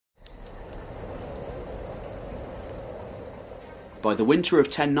By the winter of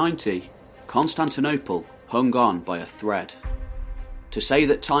 1090, Constantinople hung on by a thread. To say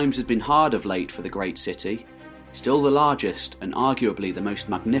that times had been hard of late for the great city, still the largest and arguably the most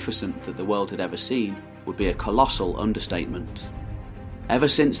magnificent that the world had ever seen, would be a colossal understatement. Ever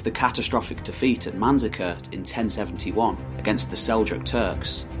since the catastrophic defeat at Manzikert in 1071 against the Seljuk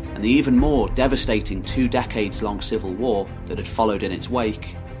Turks, and the even more devastating 2 decades-long civil war that had followed in its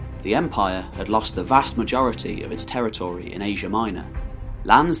wake, the empire had lost the vast majority of its territory in Asia Minor,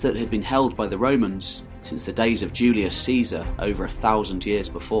 lands that had been held by the Romans since the days of Julius Caesar over 1,000 years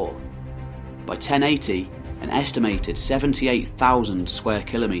before. By 1080, an estimated 78,000 square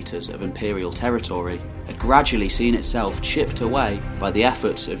kilometres of imperial territory had gradually seen itself chipped away by the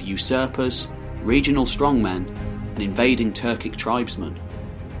efforts of usurpers, regional strongmen, and invading Turkic tribesmen.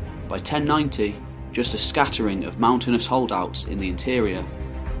 By 1090, just a scattering of mountainous holdouts in the interior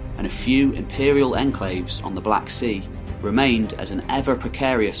and a few imperial enclaves on the Black Sea remained as an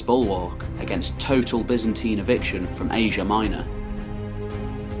ever-precarious bulwark against total Byzantine eviction from Asia Minor.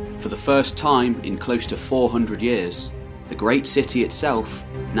 For the first time in close to 400 years, the great city itself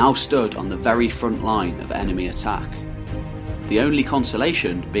now stood on the very front line of enemy attack. The only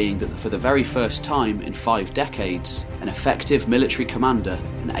consolation being that for the very first time in 5 decades, an effective military commander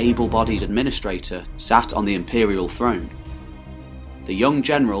and able-bodied administrator sat on the imperial throne. The young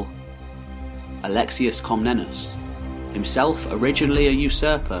general, Alexius Comnenus, himself originally a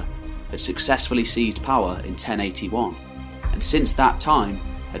usurper, had successfully seized power in 1081, and since that time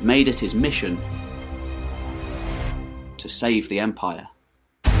had made it his mission to save the empire.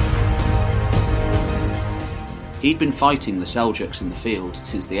 He'd been fighting the Seljuks in the field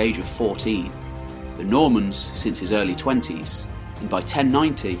since the age of 14, the Normans since his early 20s, and by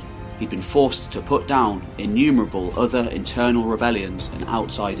 1090 he'd been forced to put down innumerable other internal rebellions and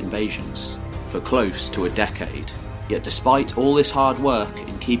outside invasions for close to a decade. Yet despite all this hard work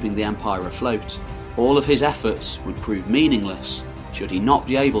in keeping the empire afloat, all of his efforts would prove meaningless should he not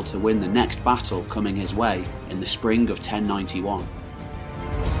be able to win the next battle coming his way in the spring of 1091.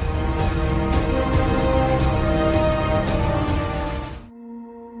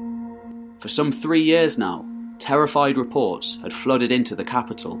 For some 3 years now, terrified reports had flooded into the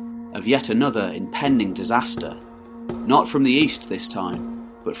capital of yet another impending disaster, not from the east this time,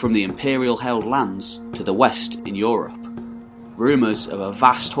 but from the imperial-held lands to the west in Europe. Rumours of a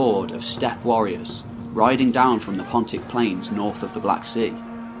vast horde of steppe warriors riding down from the Pontic plains north of the Black Sea.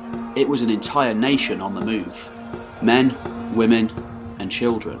 It was an entire nation on the move. Men, women, and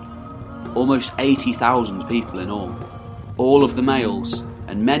children. Almost 80,000 people in all. All of the males,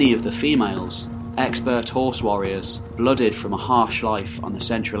 and many of the females, expert horse warriors, blooded from a harsh life on the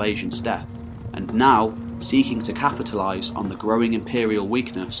Central Asian steppe, and now seeking to capitalise on the growing imperial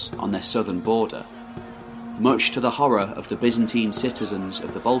weakness on their southern border. Much to the horror of the Byzantine citizens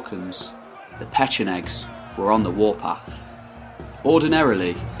of the Balkans, the Pechenegs were on the warpath.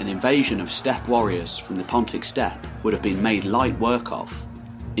 Ordinarily, an invasion of steppe warriors from the Pontic steppe would have been made light work of.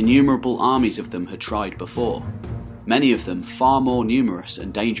 Innumerable armies of them had tried before, many of them far more numerous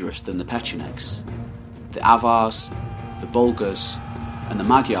and dangerous than the Pechenegs. The Avars, the Bulgars, and the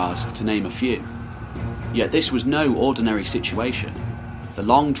Magyars, to name a few. Yet this was no ordinary situation. The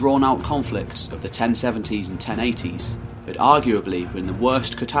long drawn-out conflicts of the 1070s and 1080s had arguably been the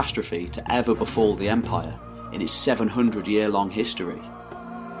worst catastrophe to ever befall the empire in its 700-year-long history.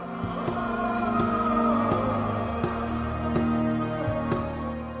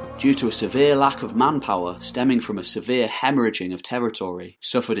 Due to a severe lack of manpower stemming from a severe hemorrhaging of territory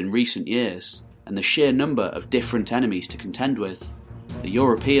suffered in recent years, and the sheer number of different enemies to contend with, the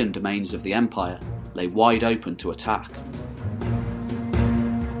European domains of the empire lay wide open to attack.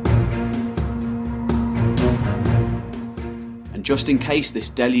 And just in case this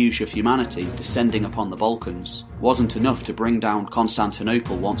deluge of humanity descending upon the Balkans wasn't enough to bring down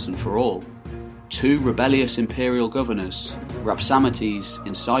Constantinople once and for all, 2 rebellious imperial governors, Rhapsamites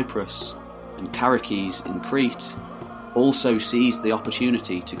in Cyprus and Charakes in Crete, also seized the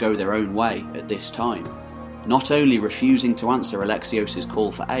opportunity to go their own way at this time, not only refusing to answer Alexios'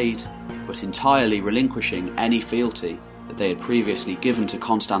 call for aid, but entirely relinquishing any fealty that they had previously given to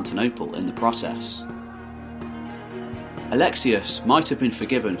Constantinople in the process. Alexios might have been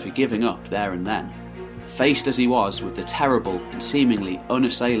forgiven for giving up there and then, faced as he was with the terrible and seemingly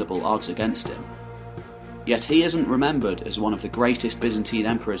unassailable odds against him. Yet he isn't remembered as one of the greatest Byzantine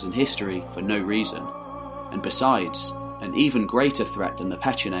emperors in history for no reason, and besides, an even greater threat than the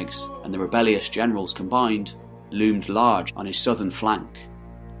Pechenegs and the rebellious generals combined loomed large on his southern flank.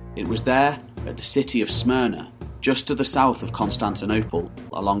 It was there, at the city of Smyrna, just to the south of Constantinople,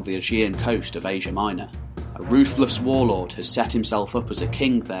 along the Aegean coast of Asia Minor. a ruthless warlord has set himself up as a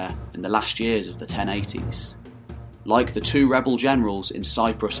king there in the last years of the 1080s. Like the two rebel generals in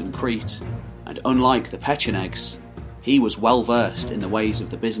Cyprus and Crete, and unlike the Pechenegs, he was well versed in the ways of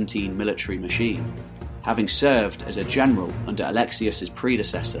the Byzantine military machine, having served as a general under Alexius's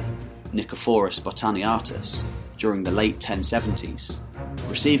predecessor, Nicephorus Botaniatus, during the late 1070s,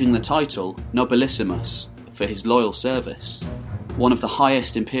 receiving the title Nobilissimus for his loyal service, one of the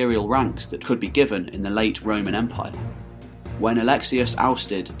highest imperial ranks that could be given in the late Roman Empire. When Alexius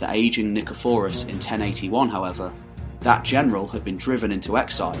ousted the ageing Nicephorus in 1081, however, that general had been driven into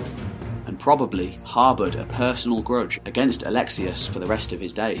exile and probably harboured a personal grudge against Alexius for the rest of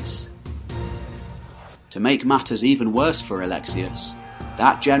his days. To make matters even worse for Alexius,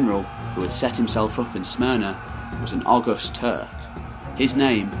 that general who had set himself up in Smyrna was an august Turk. His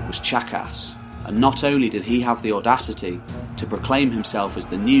name was Chakas, and not only did he have the audacity to proclaim himself as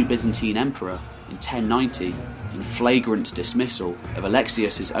the new Byzantine emperor in 1090 in flagrant dismissal of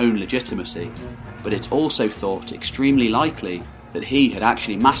Alexius's own legitimacy, but it's also thought extremely likely that he had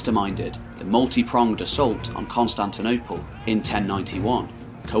actually masterminded the multi-pronged assault on Constantinople in 1091,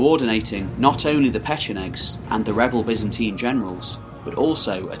 coordinating not only the Pechenegs and the rebel Byzantine generals, but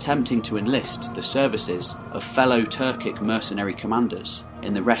also attempting to enlist the services of fellow Turkic mercenary commanders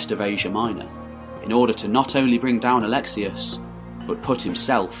in the rest of Asia Minor, in order to not only bring down Alexius, but put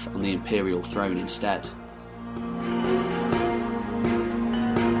himself on the imperial throne instead.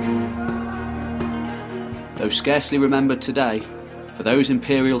 Though scarcely remembered today, for those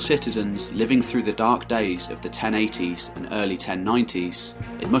imperial citizens living through the dark days of the 1080s and early 1090s,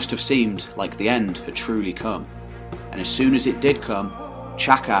 it must have seemed like the end had truly come. And as soon as it did come,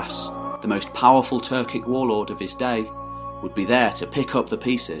 Chakas, the most powerful Turkic warlord of his day, would be there to pick up the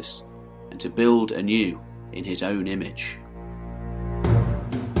pieces and to build anew in his own image.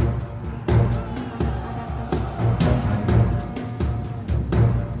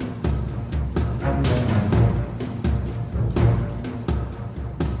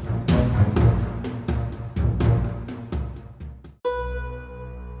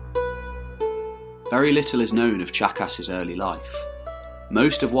 Very little is known of Chakas's early life.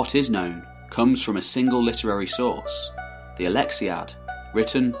 Most of what is known comes from a single literary source, the Alexiad,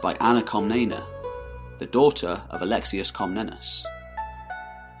 written by Anna Komnene, the daughter of Alexius Comnenus.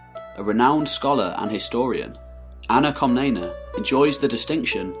 A renowned scholar and historian, Anna Komnene enjoys the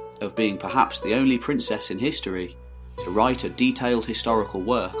distinction of being perhaps the only princess in history to write a detailed historical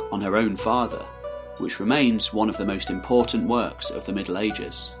work on her own father, which remains one of the most important works of the Middle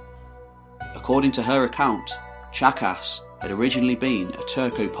Ages. According to her account, Chakas had originally been a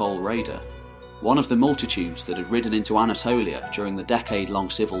Turco-Pole raider, one of the multitudes that had ridden into Anatolia during the decade-long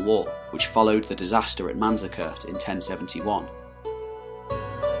civil war which followed the disaster at Manzikert in 1071.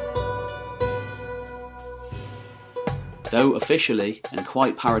 Though officially, and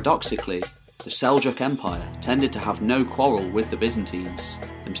quite paradoxically, the Seljuk Empire tended to have no quarrel with the Byzantines,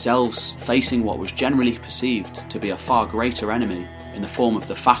 themselves facing what was generally perceived to be a far greater enemy in the form of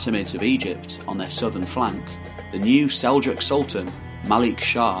the Fatimids of Egypt on their southern flank, the new Seljuk Sultan, Malik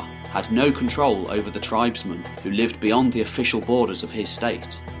Shah, had no control over the tribesmen who lived beyond the official borders of his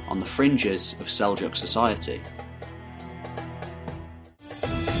state, on the fringes of Seljuk society.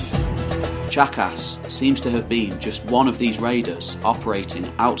 Chakas seems to have been just one of these raiders operating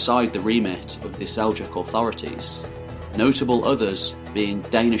outside the remit of the Seljuk authorities, notable others being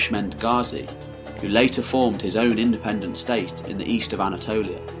Danishmend Ghazi, who later formed his own independent state in the east of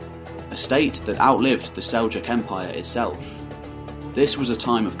Anatolia, a state that outlived the Seljuk Empire itself. This was a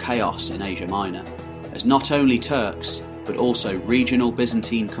time of chaos in Asia Minor, as not only Turks, but also regional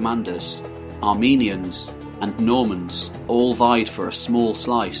Byzantine commanders, Armenians, and Normans all vied for a small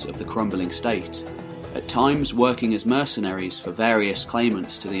slice of the crumbling state, at times working as mercenaries for various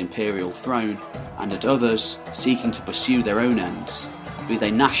claimants to the imperial throne, and at others seeking to pursue their own ends, be they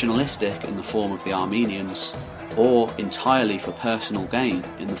nationalistic in the form of the Armenians, or entirely for personal gain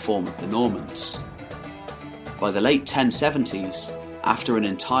in the form of the Normans. By the late 1070s, after an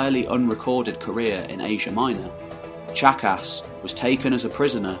entirely unrecorded career in Asia Minor, Chakas was taken as a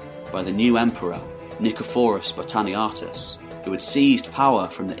prisoner by the new emperor, Nicephorus Botaniatus, who had seized power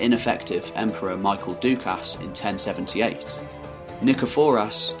from the ineffective Emperor Michael Ducas in 1078.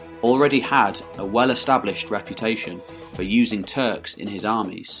 Nicephorus already had a well-established reputation for using Turks in his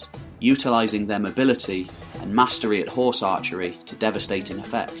armies, utilising their mobility and mastery at horse archery to devastating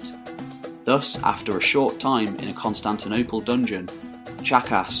effect. Thus, after a short time in a Constantinople dungeon,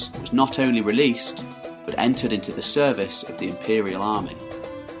 Chakas was not only released, but entered into the service of the imperial army.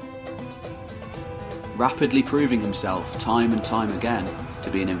 Rapidly proving himself time and time again to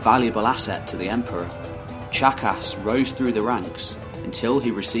be an invaluable asset to the emperor, Chakas rose through the ranks until he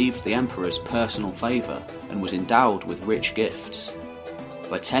received the emperor's personal favour and was endowed with rich gifts.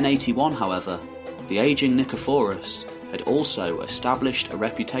 By 1081, however, the ageing Nicephorus had also established a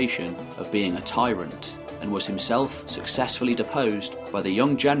reputation of being a tyrant and was himself successfully deposed by the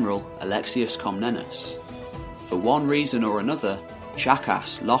young general Alexius Comnenus. For one reason or another,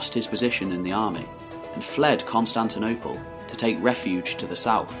 Chakas lost his position in the army and fled Constantinople to take refuge to the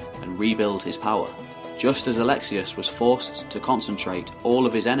south and rebuild his power, just as Alexius was forced to concentrate all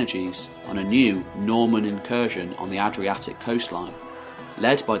of his energies on a new Norman incursion on the Adriatic coastline,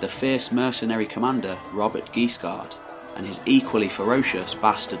 led by the fierce mercenary commander Robert Guiscard and his equally ferocious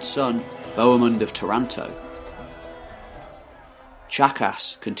bastard son Bohemund of Taranto.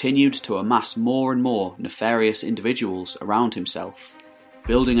 Chakas continued to amass more and more nefarious individuals around himself,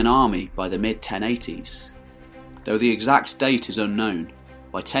 building an army by the mid-1080s. Though the exact date is unknown,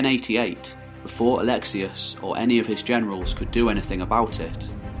 by 1088, before Alexius or any of his generals could do anything about it,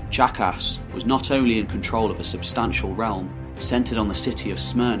 Chakas was not only in control of a substantial realm centred on the city of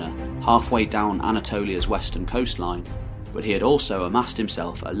Smyrna, halfway down Anatolia's western coastline, but he had also amassed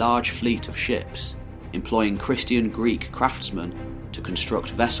himself a large fleet of ships, employing Christian Greek craftsmen to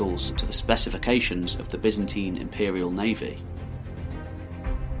construct vessels to the specifications of the Byzantine imperial navy.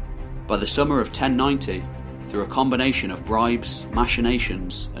 By the summer of 1090, through a combination of bribes,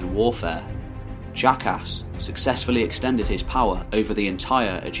 machinations, and warfare, Chakas successfully extended his power over the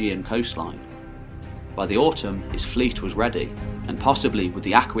entire Aegean coastline. By the autumn, his fleet was ready, and possibly with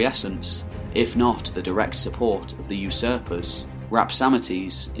the acquiescence, if not the direct support, of the usurpers,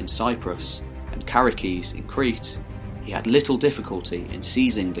 Rhapsamites in Cyprus and Charikes in Crete, he had little difficulty in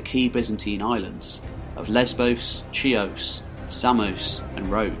seizing the key Byzantine islands of Lesbos, Chios, Samos, and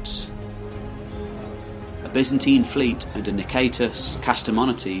Rhodes. A Byzantine fleet under Nicetas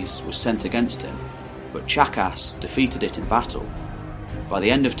Castamonites was sent against him, but Chakas defeated it in battle. By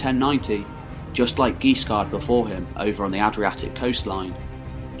the end of 1090, just like Guiscard before him over on the Adriatic coastline,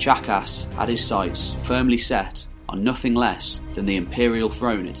 Chakas had his sights firmly set on nothing less than the imperial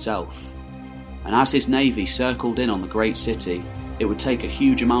throne itself. And as his navy circled in on the great city, it would take a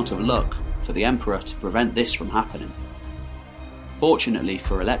huge amount of luck for the emperor to prevent this from happening. Fortunately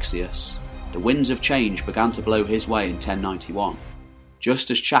for Alexius, the winds of change began to blow his way in 1091,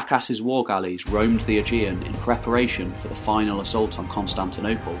 just as Chakas's war galleys roamed the Aegean in preparation for the final assault on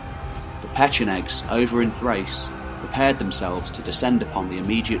Constantinople. The Pechenegs over in Thrace prepared themselves to descend upon the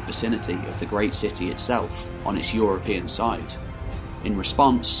immediate vicinity of the great city itself on its European side. In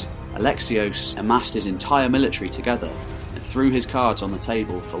response, Alexios amassed his entire military together and threw his cards on the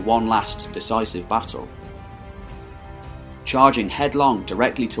table for one last decisive battle. Charging headlong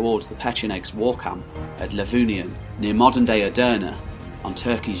directly towards the Pechenegs' war camp at Levunion, near modern-day Edirne, on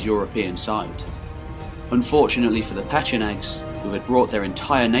Turkey's European side. Unfortunately for the Pechenegs, who had brought their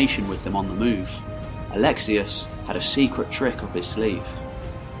entire nation with them on the move, Alexius had a secret trick up his sleeve.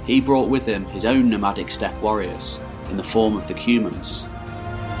 He brought with him his own nomadic steppe warriors, in the form of the Cumans.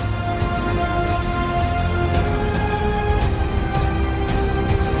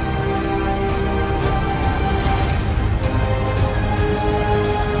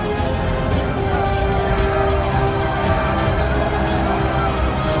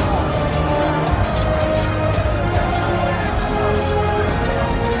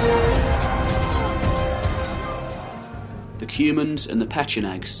 The Cumans and the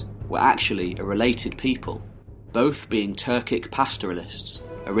Pechenegs were actually a related people, both being Turkic pastoralists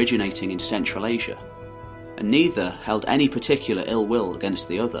originating in Central Asia, and neither held any particular ill will against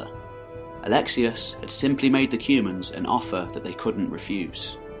the other. Alexius had simply made the Cumans an offer that they couldn't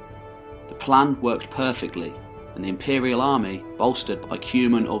refuse. The plan worked perfectly, and the imperial army, bolstered by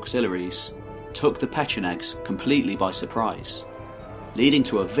Cuman auxiliaries, took the Pechenegs completely by surprise, leading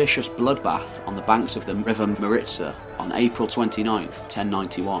to a vicious bloodbath on the banks of the river Maritsa on April 29,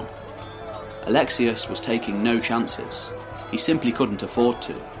 1091. Alexius was taking no chances. He simply couldn't afford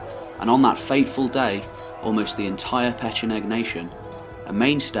to, and on that fateful day, almost the entire Pecheneg nation, a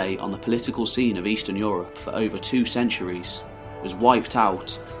mainstay on the political scene of Eastern Europe for over 2 centuries, was wiped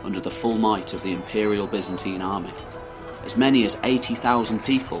out under the full might of the Imperial Byzantine army. As many as 80,000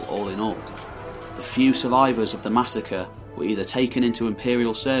 people all in all. The few survivors of the massacre were either taken into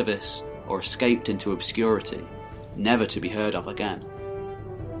imperial service or escaped into obscurity, never to be heard of again.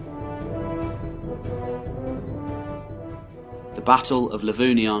 The Battle of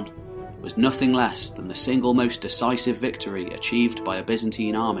Levunion was nothing less than the single most decisive victory achieved by a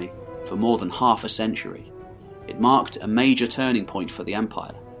Byzantine army for more than half a century. It marked a major turning point for the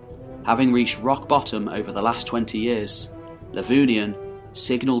empire. Having reached rock bottom over the last 20 years, Levunion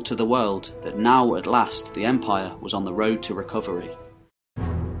signalled to the world that now at last the empire was on the road to recovery.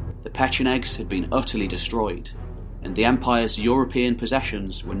 The Pechenegs had been utterly destroyed, and the empire's European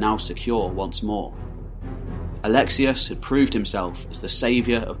possessions were now secure once more. Alexius had proved himself as the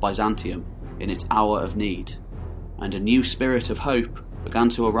saviour of Byzantium in its hour of need, and a new spirit of hope began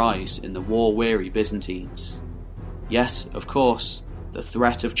to arise in the war-weary Byzantines. Yet, of course, the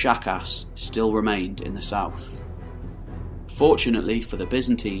threat of Chakas still remained in the south. Fortunately for the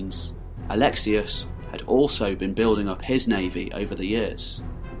Byzantines, Alexius had also been building up his navy over the years,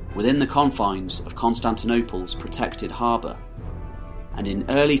 within the confines of Constantinople's protected harbour, and in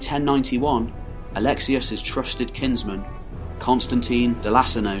early 1091, Alexius's trusted kinsman, Constantine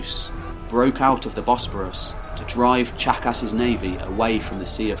Delasanos, broke out of the Bosporus to drive Chakas's navy away from the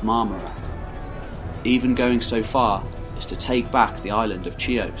Sea of Marmara, even going so far as to take back the island of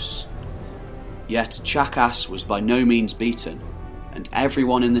Chios. Yet Chakas was by no means beaten, and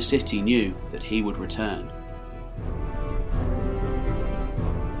everyone in the city knew that he would return.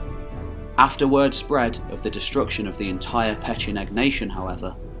 After word spread of the destruction of the entire Pecheneg nation,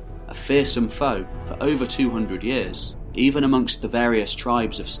 however, a fearsome foe for over 200 years, even amongst the various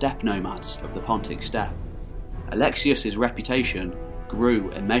tribes of steppe nomads of the Pontic steppe, Alexius's reputation grew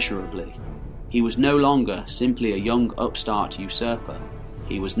immeasurably. He was no longer simply a young upstart usurper.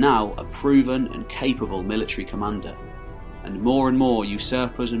 He was now a proven and capable military commander, and more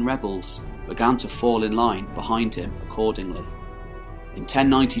usurpers and rebels began to fall in line behind him accordingly. In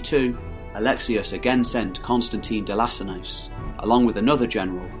 1092, Alexius again sent Constantine Delasanos, along with another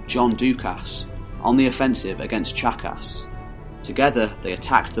general, John Ducas, on the offensive against Chakas. Together they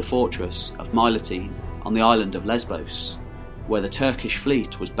attacked the fortress of Milettine on the island of Lesbos, where the Turkish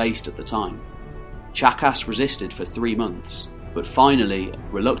fleet was based at the time. Chakas resisted for 3 months, but finally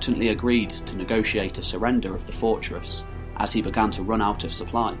reluctantly agreed to negotiate a surrender of the fortress as he began to run out of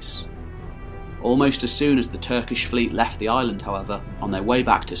supplies. Almost as soon as the Turkish fleet left the island, however, on their way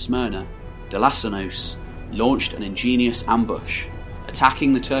back to Smyrna, Delasanos launched an ingenious ambush,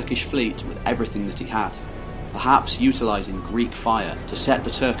 attacking the Turkish fleet with everything that he had, perhaps utilising Greek fire to set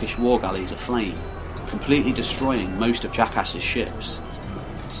the Turkish war galleys aflame, completely destroying most of Chakas's ships,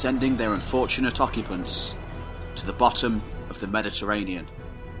 sending their unfortunate occupants to the bottom of the Mediterranean.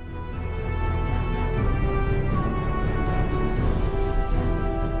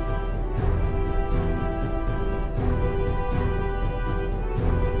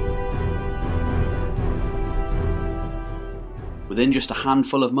 Within just a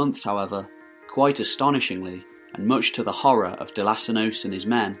handful of months, however, quite astonishingly, and much to the horror of Delasanos and his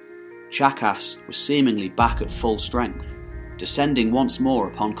men, Chakas was seemingly back at full strength, descending once more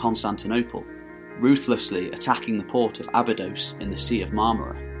upon Constantinople, ruthlessly attacking the port of Abydos in the Sea of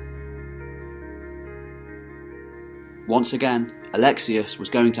Marmara. Once again, Alexius was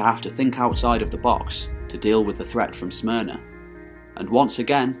going to have to think outside of the box to deal with the threat from Smyrna, and once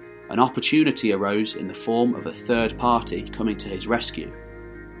again, an opportunity arose in the form of a third party coming to his rescue.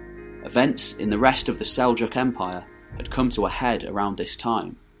 Events in the rest of the Seljuk Empire had come to a head around this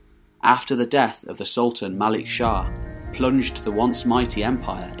time, after the death of the Sultan Malik Shah plunged the once mighty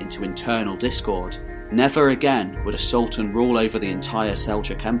empire into internal discord. Never again would a sultan rule over the entire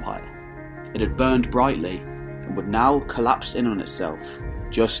Seljuk Empire. It had burned brightly and would now collapse in on itself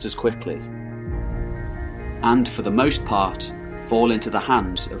just as quickly, and for the most part fall into the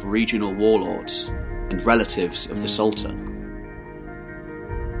hands of regional warlords and relatives of the sultan.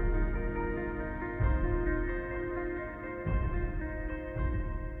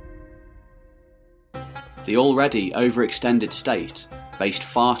 The already overextended state, based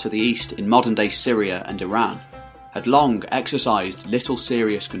far to the east in modern-day Syria and Iran, had long exercised little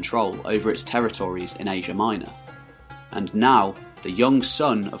serious control over its territories in Asia Minor, and now the young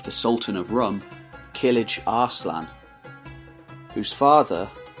son of the Sultan of Rum, Kilij Arslan, whose father,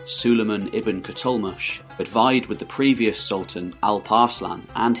 Suleiman ibn Qutulmush, had vied with the previous Sultan Alp Arslan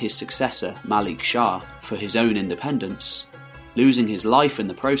and his successor Malik Shah for his own independence, losing his life in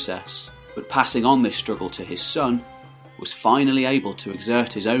the process, but passing on this struggle to his son, was finally able to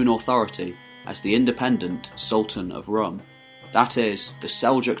exert his own authority as the independent Sultan of Rum, that is, the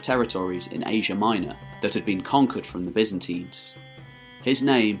Seljuk territories in Asia Minor that had been conquered from the Byzantines. His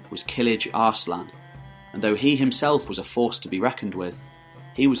name was Kilij Arslan, and though he himself was a force to be reckoned with,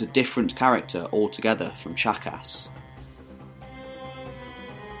 he was a different character altogether from Chakas.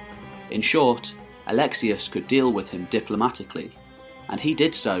 In short, Alexius could deal with him diplomatically, and he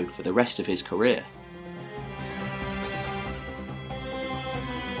did so for the rest of his career.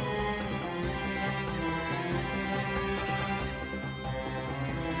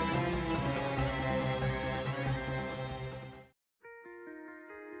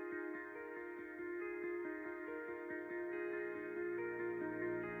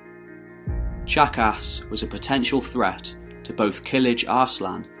 Chakas was a potential threat to both Kilij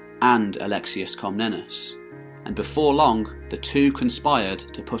Arslan and Alexius Comnenus, and before long the two conspired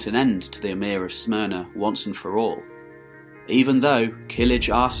to put an end to the Emir of Smyrna once and for all, even though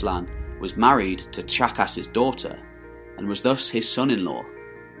Kilij Arslan was married to Chakas's daughter and was thus his son-in-law.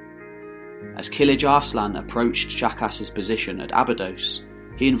 As Kilij Arslan approached Chakas's position at Abydos,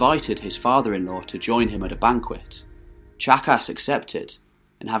 he invited his father-in-law to join him at a banquet. Chakas accepted,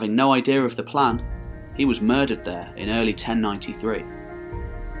 and having no idea of the plan, he was murdered there in early 1093.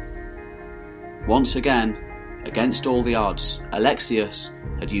 Once again, against all the odds, Alexius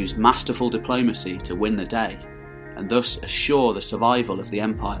had used masterful diplomacy to win the day, and thus assure the survival of the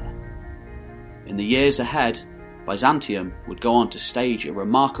empire. In the years ahead, Byzantium would go on to stage a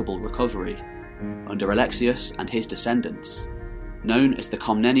remarkable recovery under Alexius and his descendants, known as the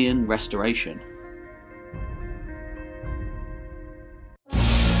Komnenian Restoration.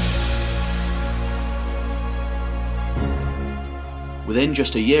 Within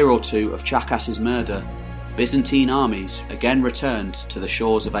just a year or two of Chakas's murder, Byzantine armies again returned to the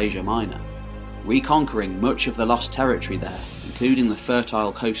shores of Asia Minor, reconquering much of the lost territory there, including the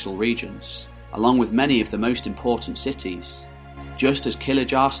fertile coastal regions, along with many of the most important cities, just as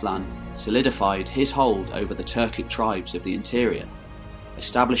Kilij Arslan solidified his hold over the Turkic tribes of the interior,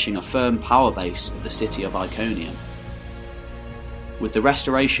 establishing a firm power base at the city of Iconium. With the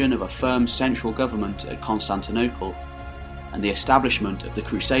restoration of a firm central government at Constantinople, and the establishment of the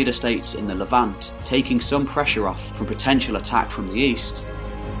Crusader states in the Levant taking some pressure off from potential attack from the east,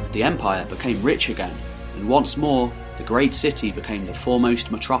 the empire became rich again, and once more the great city became the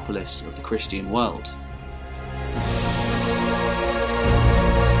foremost metropolis of the Christian world.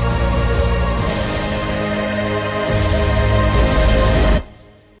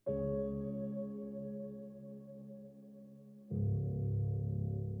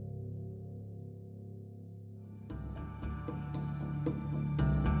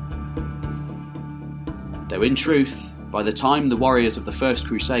 Though in truth, by the time the warriors of the First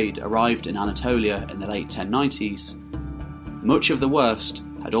Crusade arrived in Anatolia in the late 1090s, much of the worst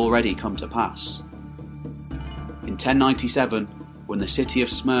had already come to pass. In 1097, when the city of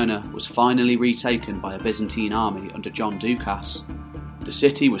Smyrna was finally retaken by a Byzantine army under John Ducas, the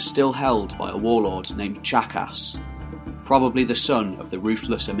city was still held by a warlord named Chakas, probably the son of the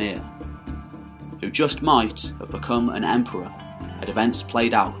ruthless Emir, who just might have become an emperor had events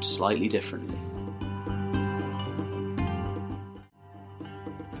played out slightly differently.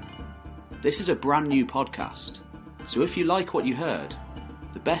 This is a brand new podcast, so if you like what you heard,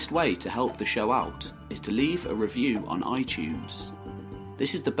 the best way to help the show out is to leave a review on iTunes.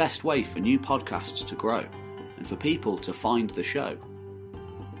 This is the best way for new podcasts to grow and for people to find the show.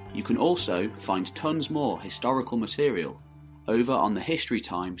 You can also find tons more historical material over on the History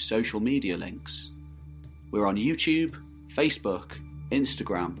Time social media links. We're on YouTube, Facebook,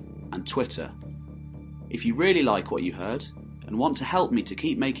 Instagram, and Twitter. If you really like what you heard, and want to help me to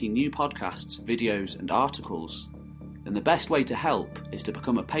keep making new podcasts, videos and articles, then the best way to help is to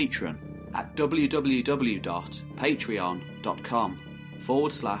become a patron at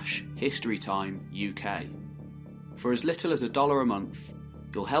www.patreon.com/HistoryTimeUK. For as little as $1 a month,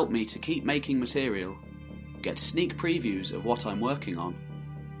 you'll help me to keep making material, get sneak previews of what I'm working on,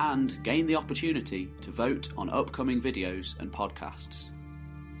 and gain the opportunity to vote on upcoming videos and podcasts.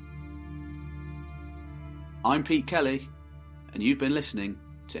 I'm Pete Kelly, and you've been listening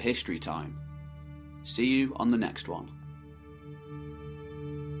to History Time. See you on the next one.